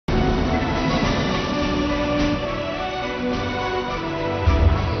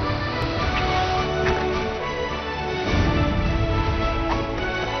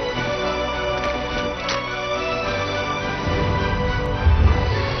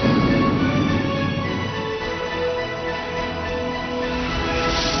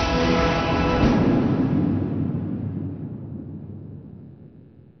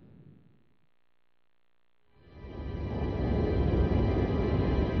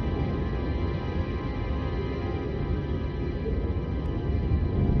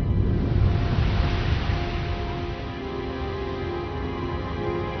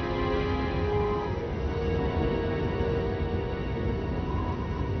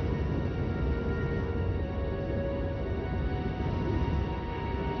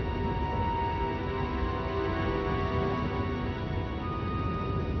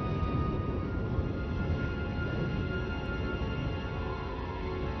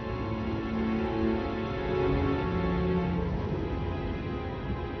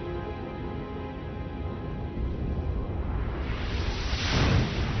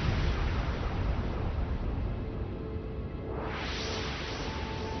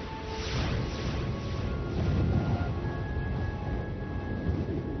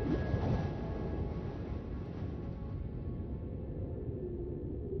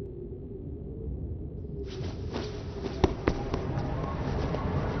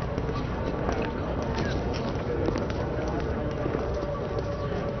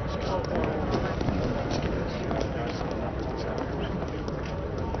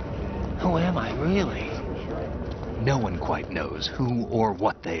quite knows who or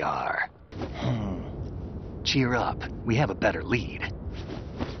what they are. Cheer up. We have a better lead.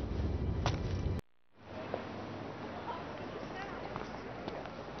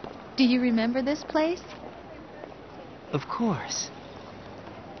 Do you remember this place? Of course.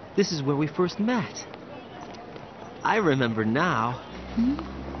 This is where we first met. I remember now. Hmm?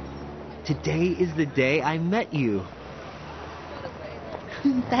 Today is the day I met you.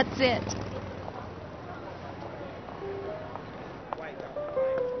 That's it.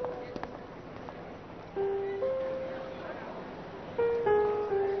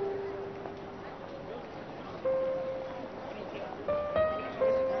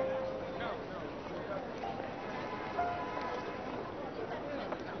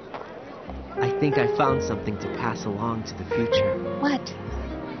 I think I found something to pass along to the future. What?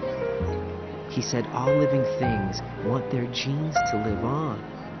 He said all living things want their genes to live on.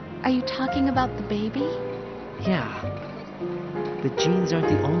 Are you talking about the baby? Yeah. But genes aren't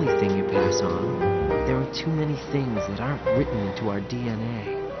the only thing you pass on. There are too many things that aren't written into our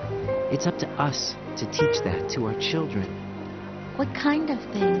DNA. It's up to us to teach that to our children. What kind of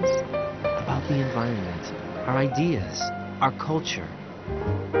things? About the environment, our ideas, our culture,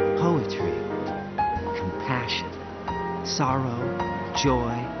 poetry, compassion, sorrow,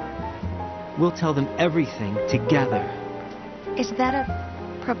 joy. We'll tell them everything together. Is that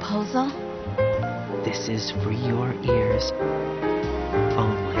a proposal? This is for your ears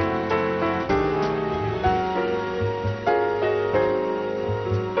only.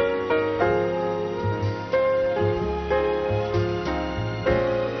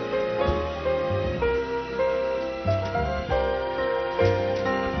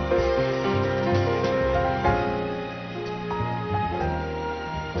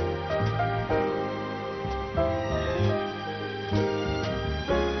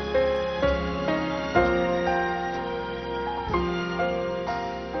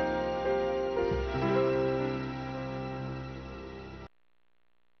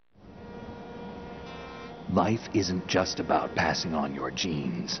 Life isn't just about passing on your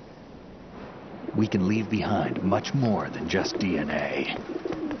genes. We can leave behind much more than just DNA.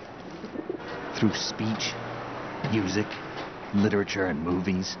 Through speech, music, literature, and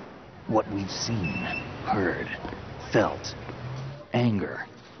movies, what we've seen, heard, felt, anger,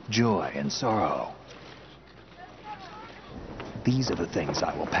 joy, and sorrow. These are the things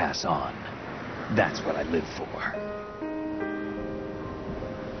I will pass on. That's what I live for.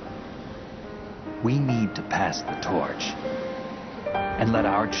 We need to pass the torch and let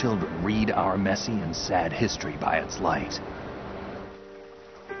our children read our messy and sad history by its light.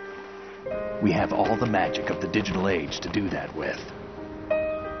 We have all the magic of the digital age to do that with.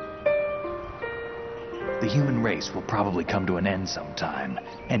 The human race will probably come to an end sometime,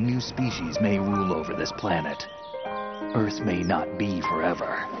 and new species may rule over this planet. Earth may not be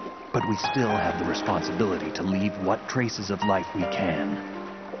forever, but we still have the responsibility to leave what traces of life we can.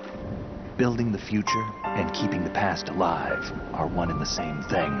 Building the future and keeping the past alive are one and the same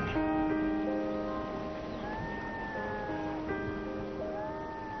thing.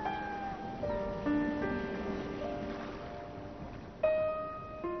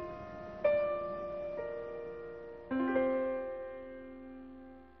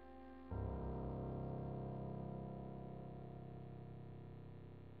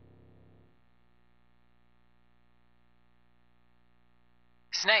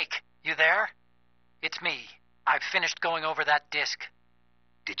 Snake, you there? It's me. I've finished going over that disk.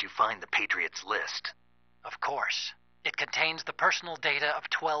 Did you find the Patriots list? Of course. It contains the personal data of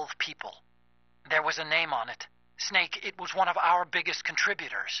 12 people. There was a name on it. Snake, it was one of our biggest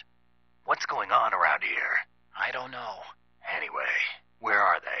contributors. What's going on around here? I don't know. Anyway, where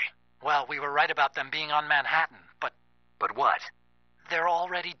are they? Well, we were right about them being on Manhattan, but... But what? They're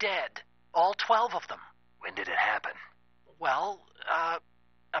already dead. All 12 of them. When did it happen? Well,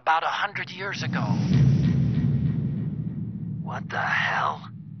 about 100 years ago. What the hell?